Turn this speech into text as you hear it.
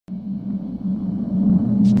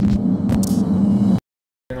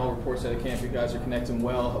reports out of camp. You guys are connecting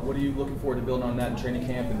well. What are you looking forward to building on that in training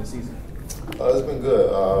camp and the season? It's been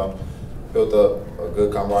good. Built up a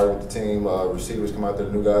good camaraderie with the team. Receivers come out there,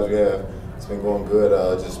 the new guys we have. It's been going good.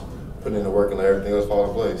 Just putting in the work and let everything else fall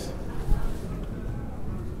in place.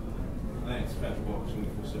 Thanks, Patrick Walker,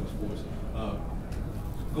 24/7 Sports.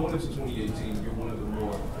 Going into 2018, you're one of the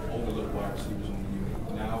more overlooked wide receivers on the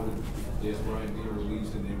unit. Now with Dez Bryant being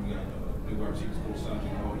released, and then we got new wide receivers, Coach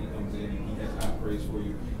Sanjay, he comes in and he has high praise for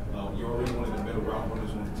you. You're already one of the better route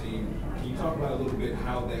runners on the team. Can you talk about a little bit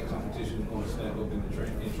how that competition is going to stack up in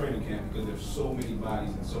training camp, because there's so many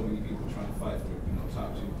bodies and so many people trying to fight for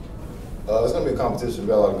top two? It's going to be a competition.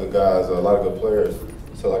 We've got a lot of good guys, a lot of good players.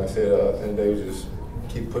 So like I said, at the end of the day, we just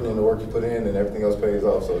keep putting in the work you put in, and everything else pays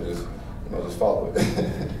off. So just follow it.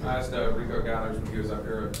 I asked Rico Gathers when he was up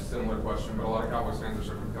here a similar question, but a lot of Cowboys fans are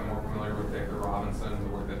starting to become more familiar with David Robinson, the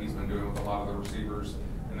work that he's been doing with a lot of the receivers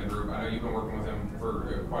in the group. I know you've been working with him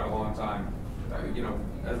for quite a long time.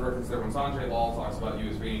 As referenced there, when Sanjay Lal talks about you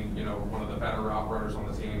as being, one of the better route runners on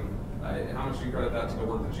the team, how much do you credit that to the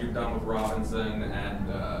work that you've done with Robinson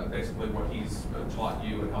and basically what he's taught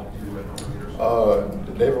you and helped you with over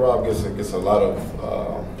the years? David Rob gets a lot of,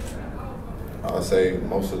 I would say,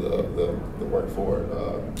 most of the work for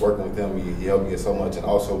it. Working with him, he helped me get so much, and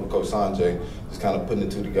also with Coach Sanjay, just kind of putting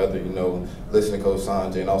the two together, listening to Coach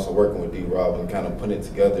Sanjay and also working with D-Rob and kind of putting it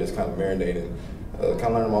together, it's kind of marinating. Kind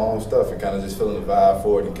of learning my own stuff and kind of just feeling the vibe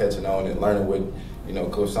for it and catching on and learning what,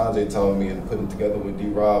 Coach Sanjay told me and putting it together with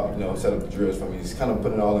D-Rob, set up the drills for me. He's kind of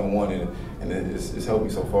putting it all in one, and it's helped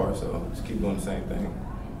me so far, so just keep doing the same thing.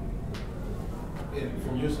 And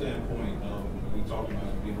from your standpoint, we talked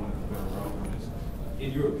about being one of the better route runners.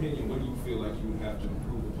 In your opinion, what do you feel like you would have to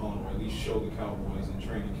improve upon, or at least show the Cowboys in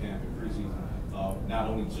training camp and preseason, not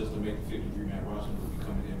only just to make the 53-man roster, but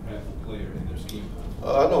become an impactful player in their scheme?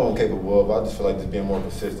 I know I'm capable of. I just feel like just being more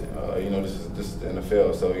consistent. This is the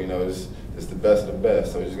NFL, so this is the best of the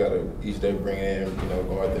best. So you just got to each day bring it in,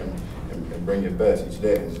 go out there and bring your best each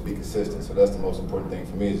day and just be consistent. So that's the most important thing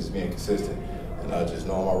for me, is just being consistent and just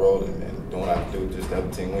knowing my role and doing what I have to do just to help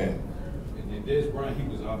the team win. And Dez Bryant, he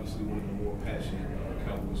was obviously one of the more passionate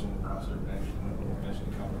Cowboys on the roster, actually one of the more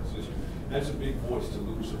passionate Cowboys position. That's a big voice to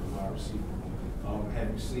lose from a wide receiver.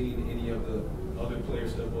 Have you seen any of the other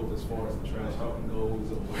players step up as far as the trash talking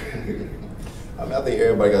goes? I think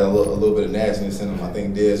everybody got a little bit of nastiness in him. I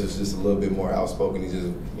think Dez was just a little bit more outspoken. He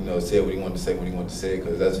just, said what he wanted to say when he wanted to say it,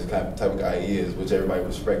 because that's just kind of the type of guy he is, which everybody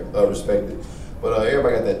respected. But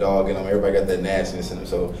everybody got that dog in him. Everybody got that nastiness in him.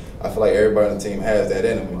 So I feel like everybody on the team has that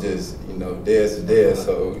in him. Just, Dez is Dez,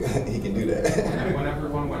 so he can do that. And when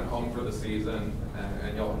everyone went home for the season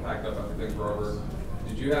and y'all packed up after things were over,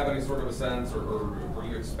 did you have any sort of a sense, or were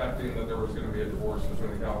you expecting that there was going to be a divorce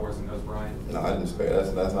between the Cowboys and Dez Bryant? No, I didn't expect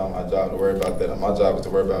that. That's not my job to worry about that. My job is to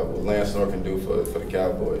worry about what Lenoir can do for the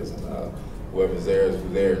Cowboys, and whoever's there is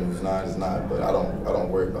who's there, and who's not is not. But I don't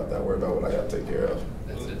worry about that. I worry about what I got to take care of.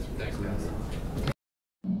 That's it. Thanks, guys.